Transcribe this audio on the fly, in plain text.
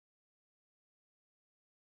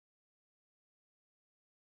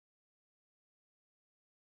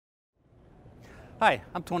Hi,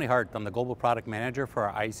 I'm Tony Hart. I'm the Global Product Manager for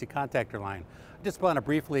our IEC Contactor line. I just want to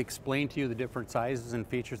briefly explain to you the different sizes and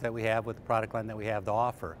features that we have with the product line that we have to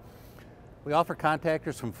offer. We offer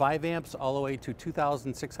contactors from 5 amps all the way to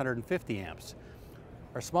 2,650 amps.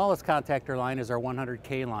 Our smallest contactor line is our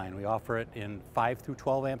 100K line. We offer it in 5 through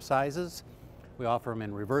 12 amp sizes. We offer them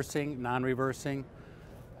in reversing, non-reversing,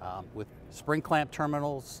 with spring clamp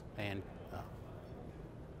terminals and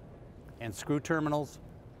screw terminals.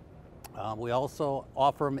 We also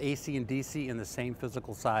offer them AC and DC in the same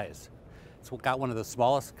physical size. It's got one of the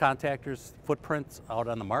smallest contactors footprints out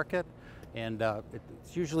on the market, and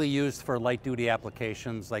it's usually used for light duty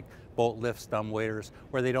applications like boat lifts, dumb waiters,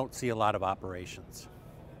 where they don't see a lot of operations.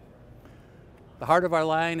 The heart of our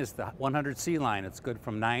line is the 100C line. It's good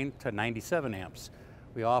from 9 to 97 amps.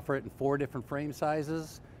 We offer it in 4 different frame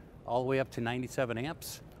sizes, all the way up to 97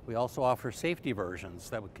 amps. We also offer safety versions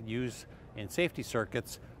that we could use in safety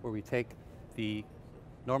circuits where we take the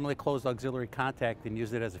normally closed auxiliary contact and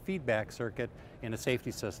use it as a feedback circuit in a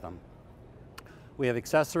safety system. We have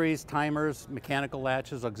accessories, timers, mechanical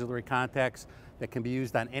latches, auxiliary contacts that can be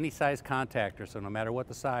used on any size contactor, so no matter what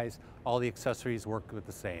the size, all the accessories work with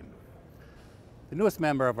the same. The newest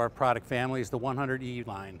member of our product family is the 100E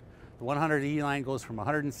line. The 100E line goes from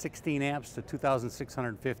 116 amps to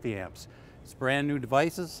 2,650 amps. It's brand new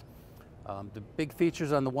devices. The big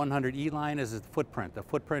features on the 100E line is the footprint. The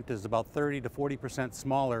footprint is about 30 to 40%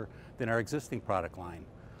 smaller than our existing product line.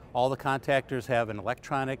 All the contactors have an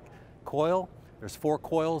electronic coil. There's 4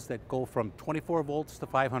 coils that go from 24 volts to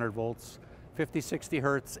 500 volts, 50, 60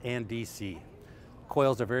 hertz, and DC.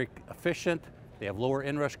 Coils are very efficient. They have lower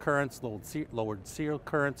inrush currents, lowered serial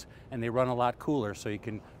currents, and they run a lot cooler, so you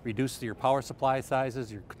can reduce your power supply sizes,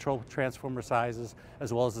 your control transformer sizes,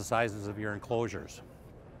 as well as the sizes of your enclosures.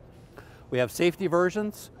 We have safety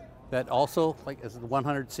versions that also, like as the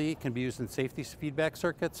 100C, can be used in safety feedback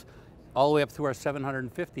circuits, all the way up to our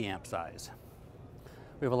 750 amp size.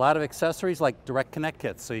 We have a lot of accessories like direct connect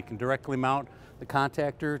kits, so you can directly mount the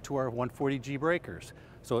contactor to our 140G breakers.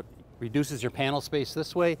 So it reduces your panel space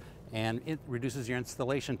this way, and it reduces your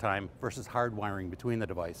installation time versus hard wiring between the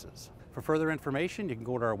devices. For further information, you can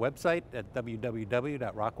go to our website at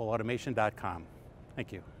www.rockwellautomation.com.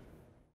 Thank you.